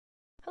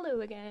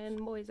Hello again,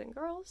 boys and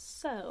girls.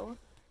 So,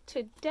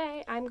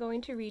 today I'm going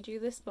to read you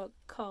this book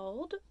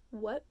called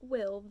What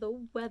Will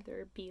the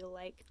Weather Be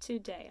Like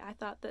Today? I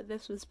thought that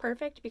this was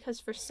perfect because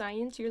for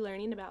science you're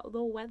learning about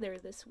the weather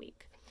this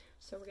week.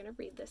 So we're going to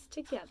read this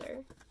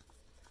together.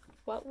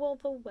 What will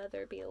the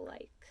weather be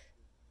like?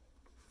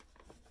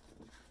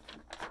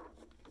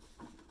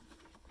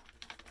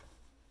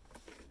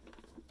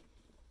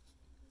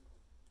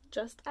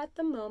 Just at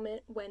the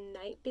moment when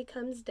night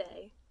becomes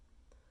day,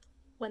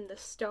 when the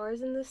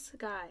stars in the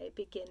sky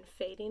begin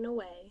fading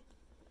away,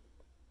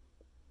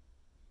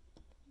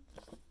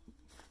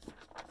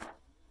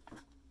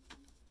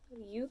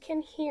 you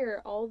can hear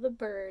all the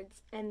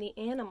birds and the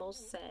animals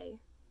say,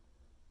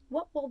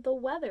 "What will the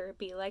weather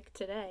be like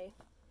today?"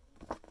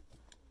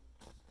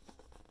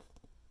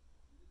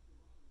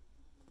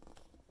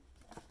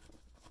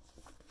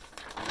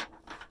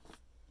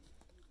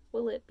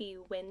 Will it be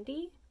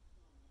windy?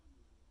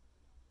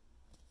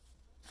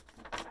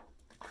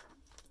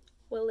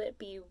 Will it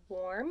be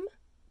warm?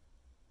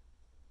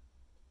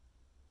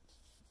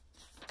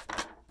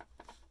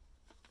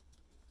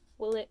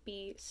 Will it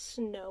be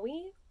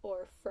snowy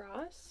or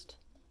frost?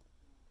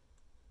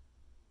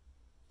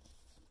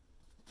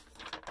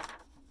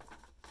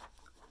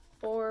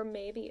 Or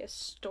maybe a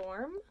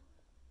storm?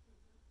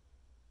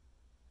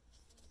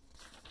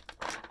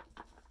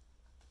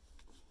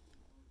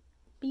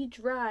 Be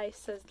dry,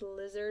 says the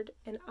lizard,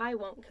 and I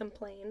won't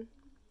complain.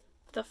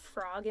 The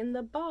frog in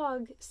the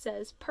bog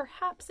says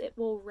perhaps it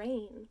will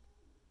rain.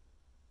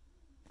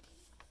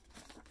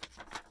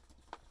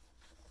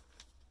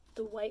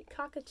 The white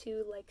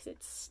cockatoo likes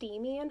it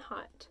steamy and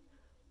hot.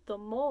 The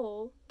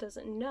mole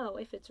doesn't know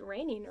if it's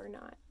raining or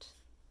not.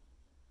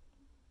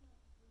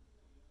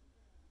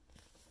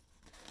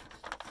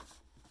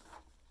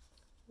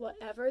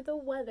 Whatever the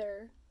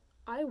weather,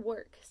 I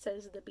work,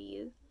 says the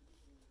bee.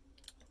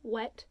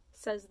 Wet,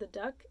 says the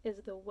duck,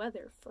 is the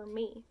weather for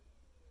me.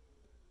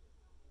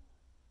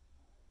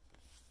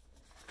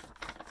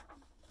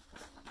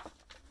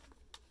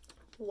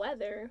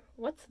 Weather?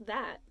 What's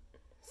that?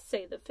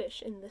 Say the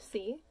fish in the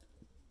sea.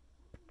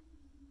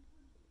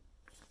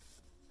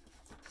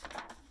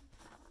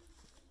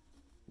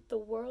 The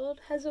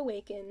world has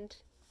awakened,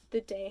 the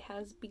day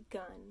has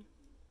begun.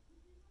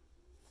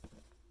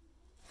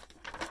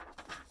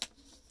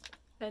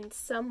 And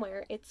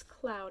somewhere it's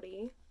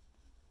cloudy,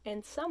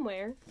 and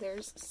somewhere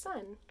there's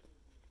sun.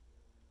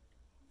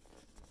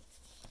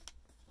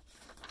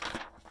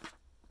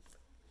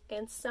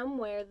 And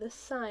somewhere the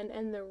sun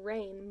and the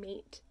rain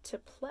meet to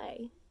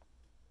play.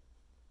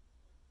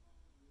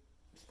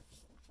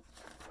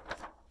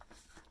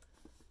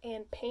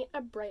 And paint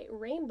a bright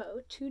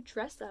rainbow to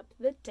dress up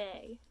the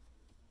day.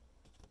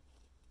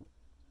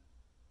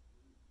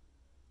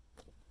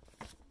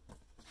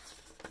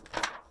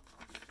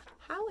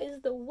 How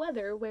is the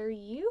weather where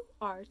you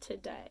are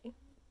today?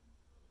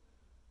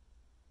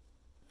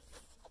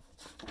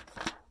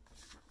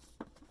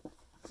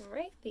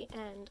 Alright, the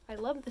end. I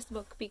love this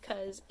book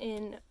because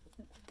in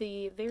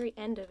the very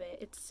end of it,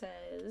 it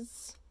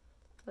says,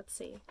 let's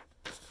see,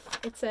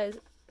 it says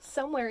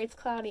somewhere it's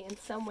cloudy and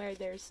somewhere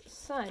there's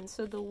sun.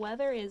 So the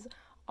weather is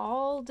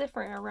all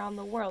different around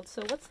the world.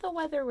 So what's the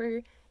weather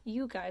where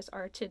you guys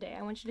are today?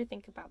 I want you to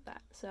think about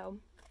that. So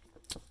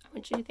I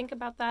want you to think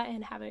about that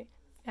and have a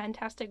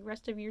fantastic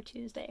rest of your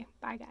Tuesday.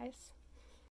 Bye, guys.